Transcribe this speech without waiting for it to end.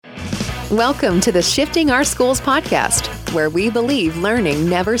Welcome to the Shifting Our Schools podcast, where we believe learning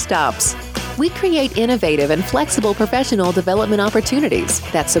never stops. We create innovative and flexible professional development opportunities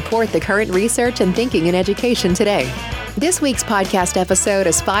that support the current research and thinking in education today. This week's podcast episode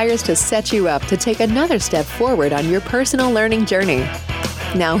aspires to set you up to take another step forward on your personal learning journey.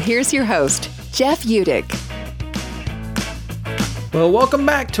 Now here's your host, Jeff Udick. Well, welcome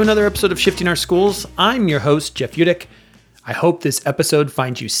back to another episode of Shifting Our Schools. I'm your host, Jeff Udick. I hope this episode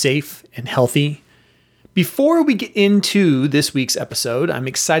finds you safe and healthy. Before we get into this week's episode, I'm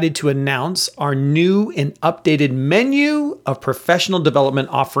excited to announce our new and updated menu of professional development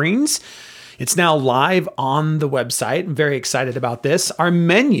offerings. It's now live on the website. I'm very excited about this. Our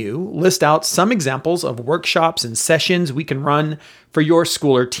menu lists out some examples of workshops and sessions we can run for your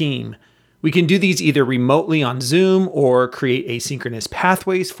school or team. We can do these either remotely on Zoom or create asynchronous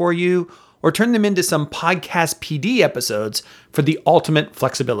pathways for you, or turn them into some podcast PD episodes for the ultimate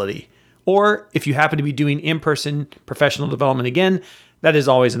flexibility. Or if you happen to be doing in-person professional development again, that is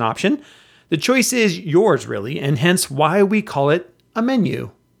always an option. The choice is yours, really, and hence why we call it a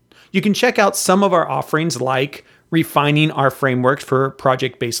menu. You can check out some of our offerings like refining our frameworks for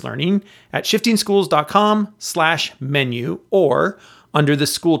project-based learning at shiftingschools.com/menu or under the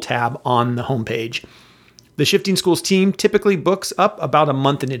school tab on the homepage. The Shifting Schools team typically books up about a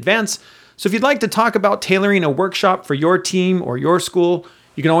month in advance, so if you'd like to talk about tailoring a workshop for your team or your school,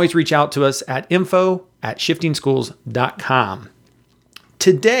 you can always reach out to us at info@shiftingschools.com.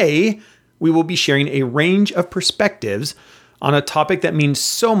 Today, we will be sharing a range of perspectives on a topic that means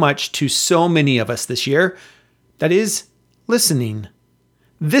so much to so many of us this year, that is listening.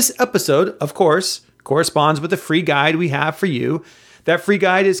 This episode, of course, corresponds with a free guide we have for you. That free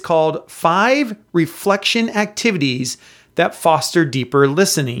guide is called 5 Reflection Activities That Foster Deeper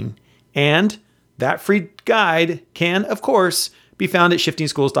Listening. And that free guide can, of course, be found at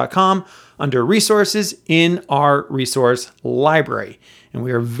shiftingschools.com under resources in our resource library. And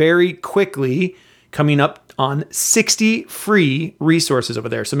we are very quickly coming up on 60 free resources over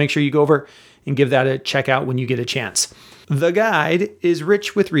there. So make sure you go over and give that a check out when you get a chance. The guide is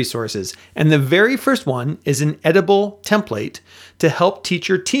rich with resources, and the very first one is an editable template to help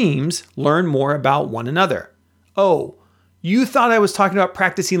teacher teams learn more about one another. Oh, you thought I was talking about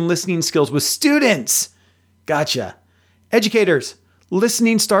practicing listening skills with students. Gotcha. Educators,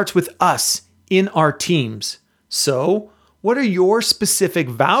 listening starts with us in our teams. So, what are your specific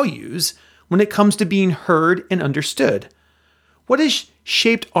values when it comes to being heard and understood? What has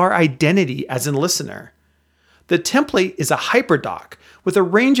shaped our identity as a listener? The template is a hyperdoc with a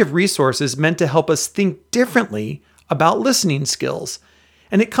range of resources meant to help us think differently about listening skills.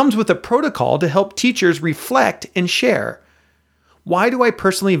 And it comes with a protocol to help teachers reflect and share. Why do I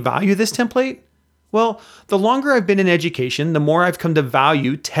personally value this template? Well, the longer I've been in education, the more I've come to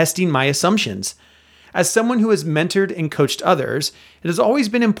value testing my assumptions. As someone who has mentored and coached others, it has always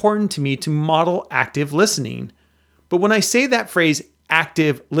been important to me to model active listening. But when I say that phrase,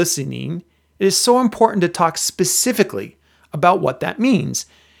 active listening, it is so important to talk specifically about what that means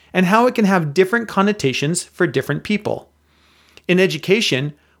and how it can have different connotations for different people. In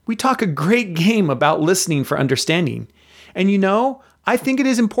education, we talk a great game about listening for understanding. And I think it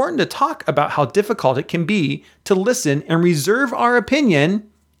is important to talk about how difficult it can be to listen and reserve our opinion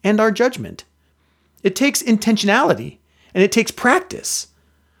and our judgment. It takes intentionality and it takes practice.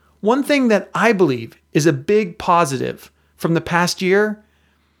 One thing that I believe is a big positive from the past year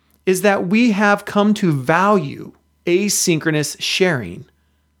is that we have come to value asynchronous sharing.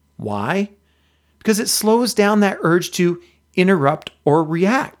 Why? Because it slows down that urge to interrupt or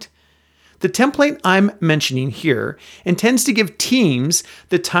react. The template I'm mentioning here intends to give teams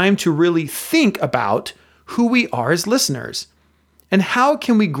the time to really think about who we are as listeners and how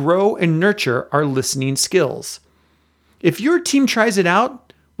can we grow and nurture our listening skills. If your team tries it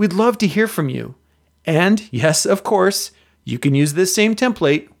out, we'd love to hear from you. And yes, of course, you can use this same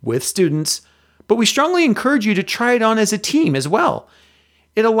template with students, but we strongly encourage you to try it on as a team as well.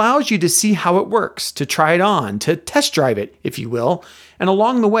 It allows you to see how it works, to try it on, to test drive it, if you will, and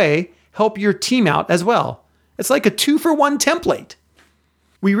along the way, help your team out as well. It's like a 2-for-1 template.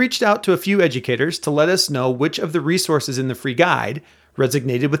 We reached out to a few educators to let us know which of the resources in the free guide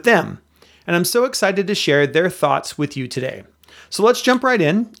resonated with them. And I'm so excited to share their thoughts with you today. So let's jump right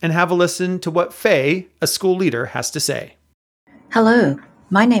in and have a listen to what Faye, a school leader, has to say. Hello,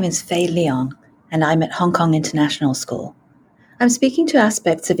 my name is Faye Leong, and I'm at Hong Kong International School. I'm speaking to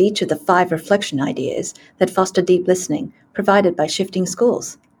aspects of each of the 5 reflection ideas that foster deep listening provided by Shifting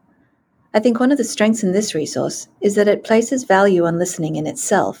Schools. I think one of the strengths in this resource is that it places value on listening in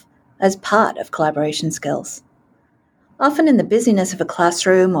itself as part of collaboration skills. Often in the busyness of a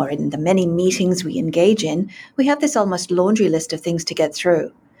classroom or in the many meetings we engage in, we have this almost laundry list of things to get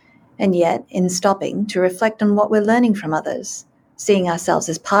through. And yet, in stopping to reflect on what we're learning from others, seeing ourselves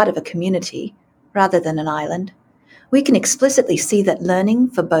as part of a community rather than an island, we can explicitly see that learning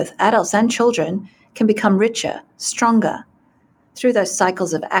for both adults and children can become richer, stronger, through those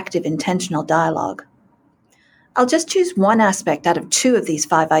cycles of active, intentional dialogue. I'll just choose one aspect out of 2 of these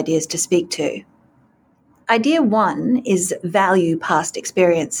 5 ideas to speak to. Idea 1 is value past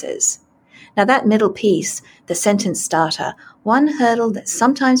experiences. Now that middle piece, the sentence starter, one hurdle that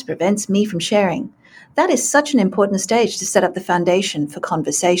sometimes prevents me from sharing, that is such an important stage to set up the foundation for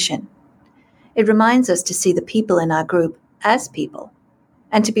conversation. It reminds us to see the people in our group as people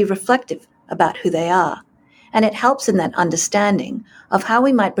and to be reflective about who they are. And it helps in that understanding of how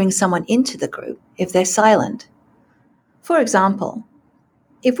we might bring someone into the group if they're silent. For example,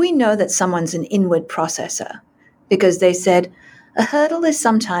 if we know that someone's an inward processor because they said, a hurdle is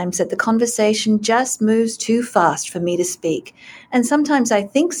sometimes that the conversation just moves too fast for me to speak, and sometimes I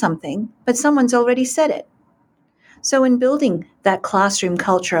think something, but someone's already said it. So in building that classroom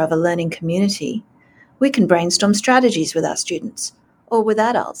culture of a learning community, we can brainstorm strategies with our students or with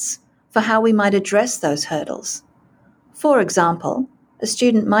adults for how we might address those hurdles. For example, a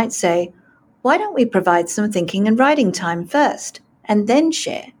student might say, why don't we provide some thinking and writing time first and then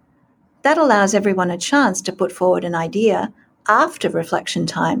share? That allows everyone a chance to put forward an idea after reflection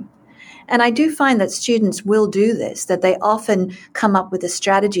time. And I do find that students will do this, that they often come up with the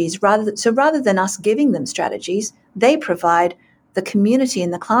strategies rather than us giving them strategies, they provide the community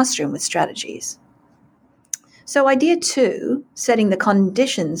in the classroom with strategies. So idea 2, setting the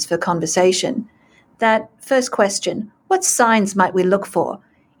conditions for conversation. That first question, what signs might we look for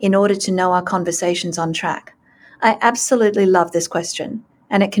in order to know our conversation's on track? I absolutely love this question,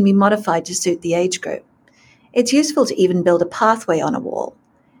 and it can be modified to suit the age group. It's useful to even build a pathway on a wall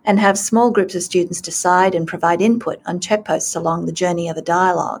and have small groups of students decide and provide input on checkposts along the journey of a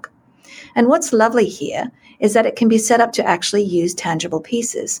dialogue. And what's lovely here is that it can be set up to actually use tangible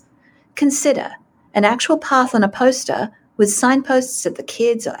pieces. Consider an actual path on a poster with signposts that the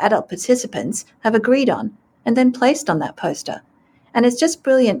kids or adult participants have agreed on and then placed on that poster. And it's just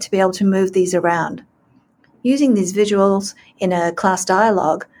brilliant to be able to move these around. Using these visuals in a class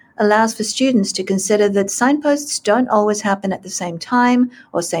dialogue allows for students to consider that signposts don't always happen at the same time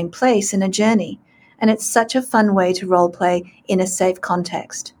or same place in a journey, and it's such a fun way to role play in a safe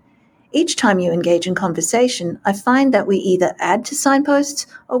context. Each time you engage in conversation, I find that we either add to signposts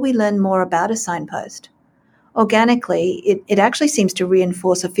or we learn more about a signpost. Organically, it actually seems to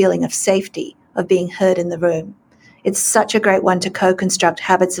reinforce a feeling of safety, of being heard in the room. It's such a great one to co-construct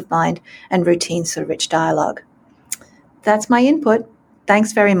habits of mind and routines for rich dialogue. That's my input.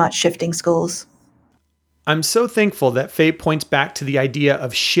 Thanks very much, Shifting Schools. I'm so thankful that Faye points back to the idea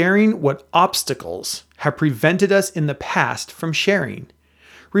of sharing what obstacles have prevented us in the past from sharing.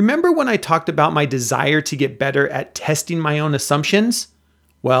 Remember when I talked about my desire to get better at testing my own assumptions?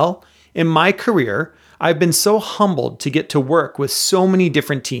 Well, in my career, I've been so humbled to get to work with so many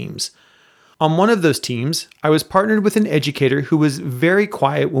different teams. On one of those teams, I was partnered with an educator who was very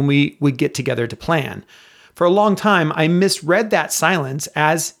quiet when we would get together to plan. For a long time, I misread that silence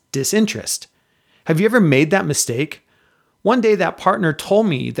as disinterest. Have you ever made that mistake? One day, that partner told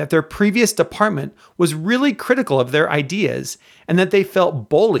me that their previous department was really critical of their ideas and that they felt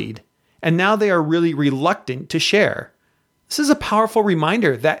bullied, and now they are really reluctant to share. This is a powerful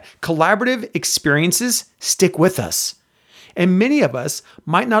reminder that collaborative experiences stick with us, and many of us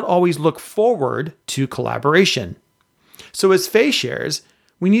might not always look forward to collaboration. So as Faye shares,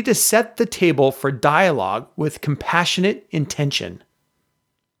 we need to set the table for dialogue with compassionate intention.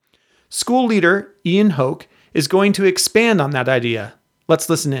 School leader Ian Hoke is going to expand on that idea. Let's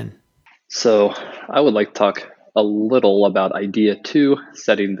listen in. So I would like to talk a little about idea 2,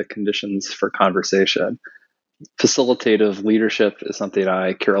 setting the conditions for conversation. Facilitative leadership is something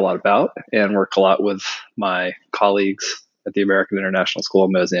I care a lot about and work a lot with my colleagues at the American International School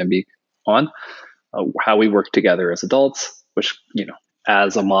of Mozambique on how we work together as adults, which,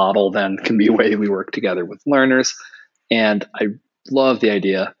 as a model then can be a way we work together with learners. And I love the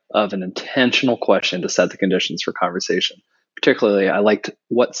idea of an intentional question to set the conditions for conversation. Particularly, I liked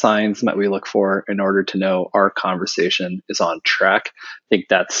what signs might we look for in order to know our conversation is on track. I think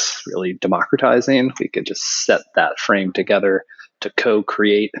that's really democratizing. We could just set that frame together to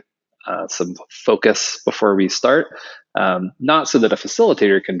co-create some focus before we start, not so that a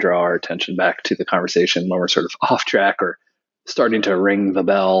facilitator can draw our attention back to the conversation when we're sort of off track or starting to ring the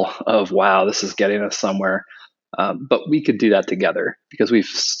bell of, wow, this is getting us somewhere. But we could do that together because we've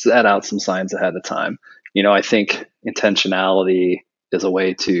set out some signs ahead of time. I think intentionality is a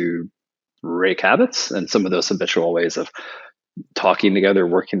way to break habits and some of those habitual ways of talking together,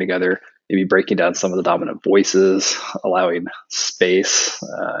 working together, maybe breaking down some of the dominant voices, allowing space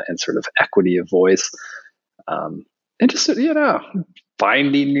and sort of equity of voice, and just,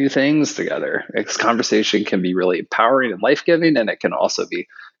 finding new things together. This conversation can be really empowering and life-giving, and it can also be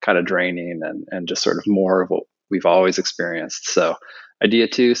kind of draining and just sort of more of what we've always experienced. So idea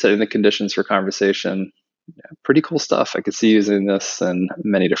 2, setting the conditions for conversation. Pretty cool stuff. I could see using this in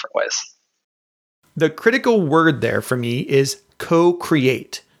many different ways. The critical word there for me is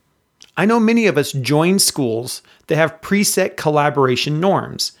co-create. I know many of us join schools that have preset collaboration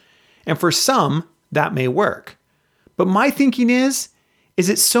norms, and for some, that may work. But my thinking is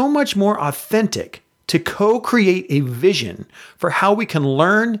it's so much more authentic to co-create a vision for how we can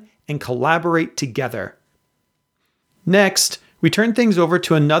learn and collaborate together. Next, we turn things over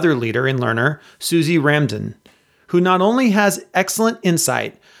to another leader and learner, Susie Ramsden, who not only has excellent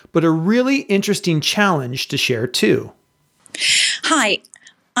insight, but a really interesting challenge to share too. Hi,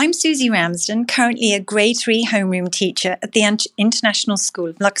 I'm Susie Ramsden, currently a Grade 3 homeroom teacher at the International School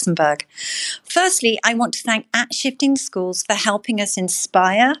of Luxembourg. Firstly, I want to thank @Shifting Schools for helping us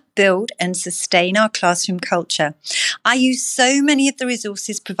inspire, build and sustain our classroom culture. I use so many of the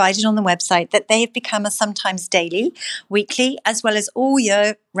resources provided on the website that they have become a sometimes daily, weekly, as well as all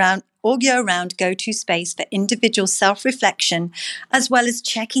year round go-to space for individual self-reflection, as well as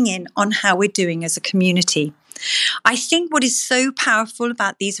checking in on how we're doing as a community. I think what is so powerful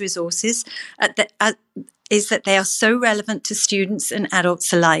about these resources is that they are so relevant to students and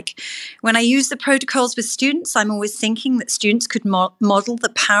adults alike. When I use the protocols with students, I'm always thinking that students could model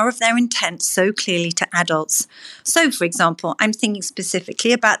the power of their intent so clearly to adults. So, for example, I'm thinking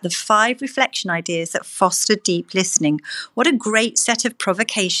specifically about the 5 reflection ideas that foster deep listening. What a great set of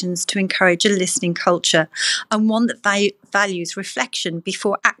provocations to encourage a listening culture, and one that values reflection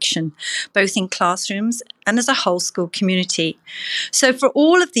before action, both in classrooms and as a whole school community. So for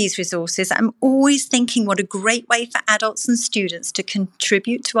all of these resources, I'm always thinking what a great way for adults and students to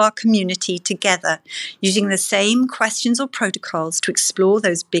contribute to our community together, using the same questions or protocols to explore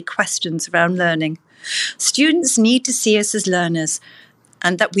those big questions around learning. Students need to see us as learners,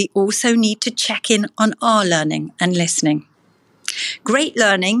 and that we also need to check in on our learning and listening. Great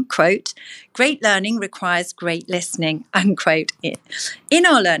learning, quote, great learning requires great listening, unquote. In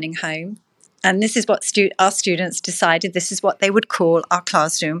our learning home, and this is what our students decided this is what they would call our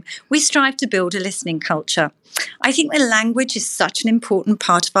classroom, we strive to build a listening culture. I think that language is such an important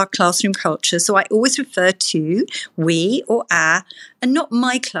part of our classroom culture, so I always refer to we or our, and not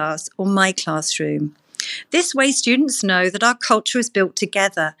my class or my classroom. This way, students know that our culture is built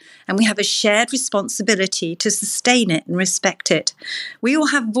together and we have a shared responsibility to sustain it and respect it. We all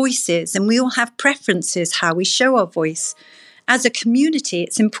have voices and we all have preferences how we show our voice. As a community,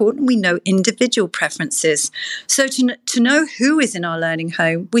 it's important we know individual preferences. So to know who is in our learning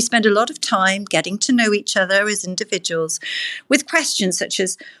home, we spend a lot of time getting to know each other as individuals with questions such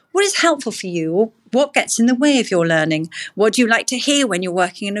as, what is helpful for you? Or what gets in the way of your learning? What do you like to hear when you're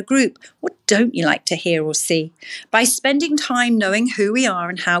working in a group? What don't you like to hear or see? By spending time knowing who we are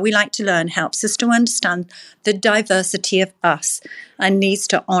and how we like to learn helps us to understand the diversity of us and leads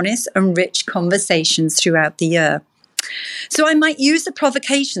to honest and rich conversations throughout the year. So I might use the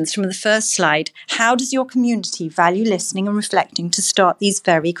provocations from the first slide. How does your community value listening and reflecting to start these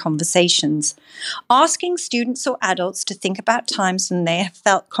very conversations? Asking students or adults to think about times when they have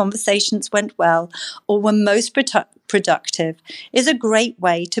felt conversations went well or were most productive is a great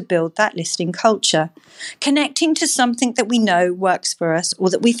way to build that listening culture. Connecting to something that we know works for us or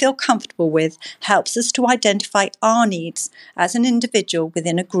that we feel comfortable with helps us to identify our needs as an individual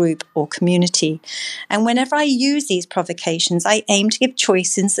within a group or community. And whenever I use these provocations, I aim to give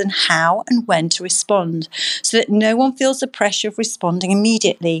choices in how and when to respond so that no one feels the pressure of responding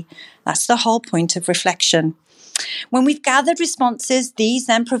immediately. That's the whole point of reflection. When we've gathered responses, these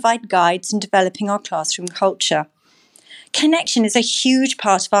then provide guides in developing our classroom culture. Connection is a huge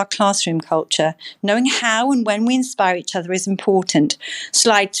part of our classroom culture. Knowing how and when we inspire each other is important.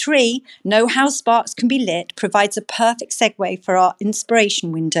 Slide 3, Know How Sparks Can Be Lit, provides a perfect segue for our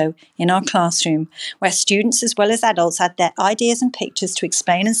inspiration window in our classroom, where students as well as adults add their ideas and pictures to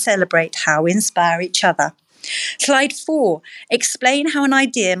explain and celebrate how we inspire each other. Slide 4, Explain how an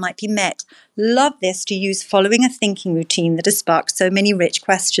idea might be met. Love this to use following a thinking routine that has sparked so many rich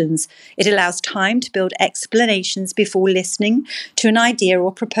questions. It allows time to build explanations before listening to an idea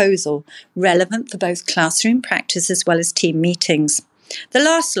or proposal, relevant for both classroom practice as well as team meetings. The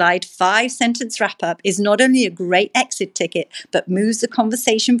last slide, 5-sentence wrap-up, is not only a great exit ticket, but moves the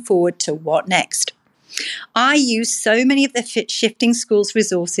conversation forward to what next. I use so many of the Shifting Schools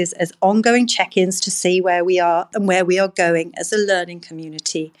resources as ongoing check-ins to see where we are and where we are going as a learning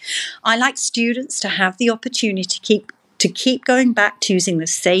community. I like students to have the opportunity to keep going back to using the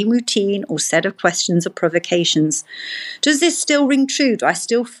same routine or set of questions or provocations. Does this still ring true? Do I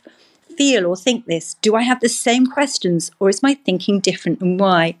still feel or think this? Do I have the same questions, or is my thinking different, and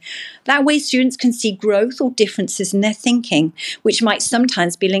why? That way students can see growth or differences in their thinking, which might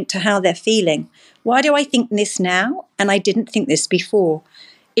sometimes be linked to how they're feeling. Why do I think this now and I didn't think this before?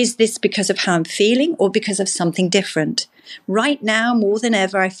 Is this because of how I'm feeling or because of something different? Right now, more than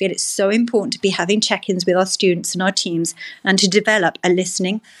ever, I feel it's so important to be having check-ins with our students and our teams and to develop a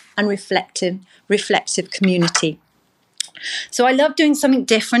listening and reflective community. So I love doing something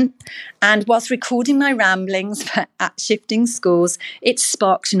different, and whilst recording my ramblings at Shifting Schools, it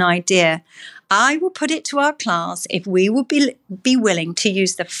sparked an idea. I will put it to our class if we will be willing to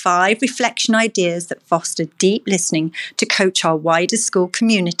use the 5 reflection ideas that foster deep listening to coach our wider school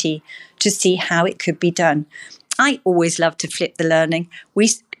community to see how it could be done. I always love to flip the learning. We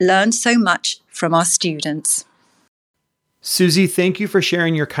learn so much from our students. Susie, thank you for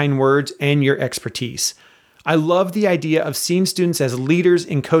sharing your kind words and your expertise. I love the idea of seeing students as leaders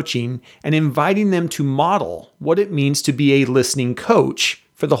in coaching and inviting them to model what it means to be a listening coach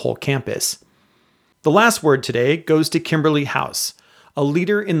for the whole campus. The last word today goes to Kimberly House, a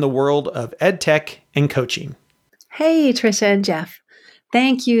leader in the world of EdTech and coaching. Hey, Trisha and Jeff.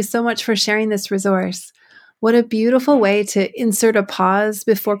 Thank you so much for sharing this resource. What a beautiful way to insert a pause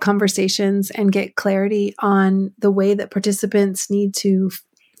before conversations and get clarity on the way that participants need to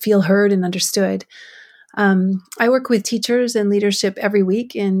feel heard and understood. I work with teachers and leadership every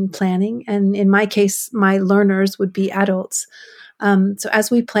week in planning, and in my case, my learners would be adults. So as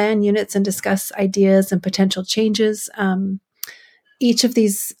we plan units and discuss ideas and potential changes, each of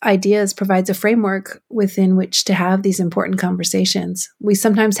these ideas provides a framework within which to have these important conversations. We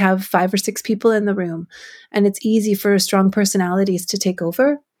sometimes have 5 or 6 people in the room, and it's easy for strong personalities to take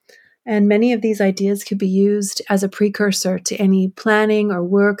over. And many of these ideas could be used as a precursor to any planning or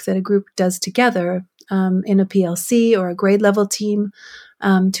work that a group does together in a PLC or a grade level team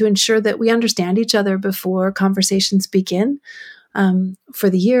to ensure that we understand each other before conversations begin for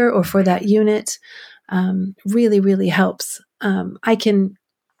the year or for that unit. Really, really helps. I'm often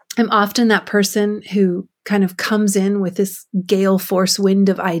that person who kind of comes in with this gale force wind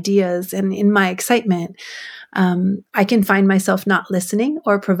of ideas, and in my excitement, I can find myself not listening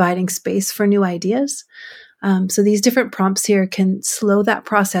or providing space for new ideas. So these different prompts here can slow that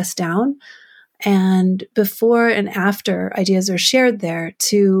process down, and before and after ideas are shared there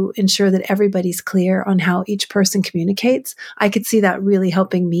to ensure that everybody's clear on how each person communicates. I could see that really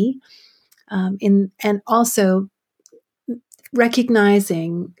helping me. And also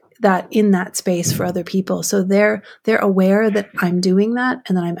recognizing that in that space for other people. So they're aware that I'm doing that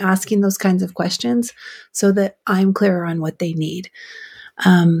and that I'm asking those kinds of questions so that I'm clearer on what they need.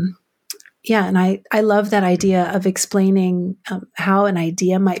 And I love that idea of explaining how an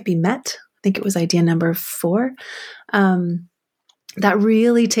idea might be met. I think it was idea number 4. That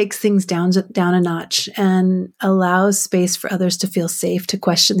really takes things down a notch and allows space for others to feel safe to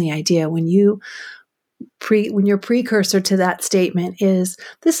question the idea. When your precursor to that statement is,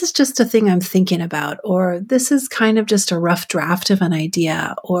 this is just a thing I'm thinking about, or this is kind of just a rough draft of an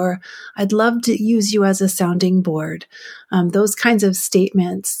idea, or I'd love to use you as a sounding board. Those kinds of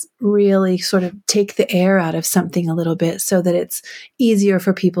statements really sort of take the air out of something a little bit so that it's easier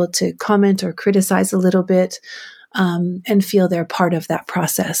for people to comment or criticize a little bit and feel they're part of that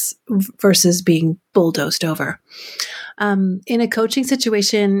process versus being bulldozed over. In a coaching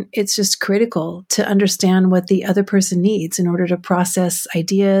situation, it's just critical to understand what the other person needs in order to process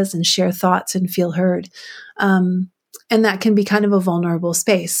ideas and share thoughts and feel heard. And that can be kind of a vulnerable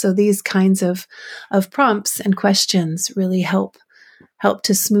space. So these kinds of prompts and questions really help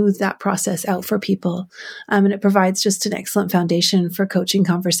to smooth that process out for people. And it provides just an excellent foundation for coaching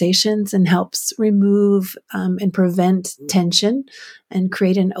conversations and helps remove and prevent tension and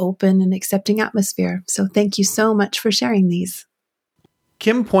create an open and accepting atmosphere. So thank you so much for sharing these.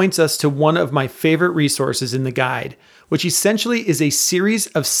 Kim points us to one of my favorite resources in the guide, which essentially is a series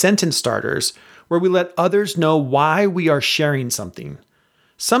of sentence starters where we let others know why we are sharing something.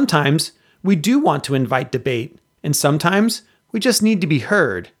 Sometimes we do want to invite debate, and sometimes we just need to be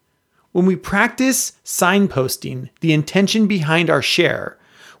heard. When we practice signposting the intention behind our share,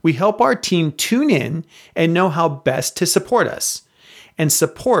 we help our team tune in and know how best to support us. And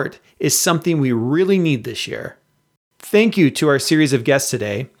support is something we really need this year. Thank you to our series of guests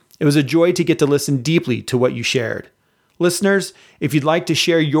today. It was a joy to get to listen deeply to what you shared. Listeners, if you'd like to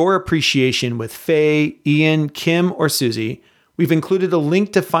share your appreciation with Faye, Ian, Kim, or Susie, we've included a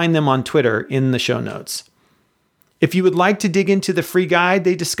link to find them on Twitter in the show notes. If you would like to dig into the free guide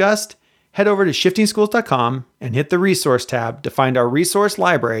they discussed, head over to shiftingschools.com and hit the resource tab to find our resource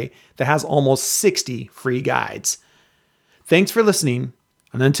library that has almost 60 free guides. Thanks for listening,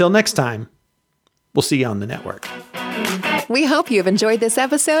 and until next time, we'll see you on the network. We hope you've enjoyed this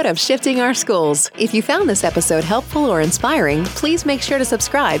episode of Shifting Our Schools. If you found this episode helpful or inspiring, please make sure to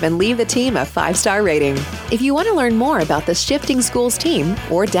subscribe and leave the team a 5-star rating. If you want to learn more about the Shifting Schools team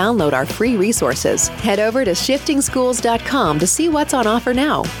or download our free resources, head over to shiftingschools.com to see what's on offer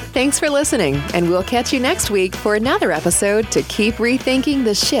now. Thanks for listening, and we'll catch you next week for another episode to keep rethinking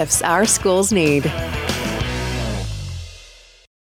the shifts our schools need.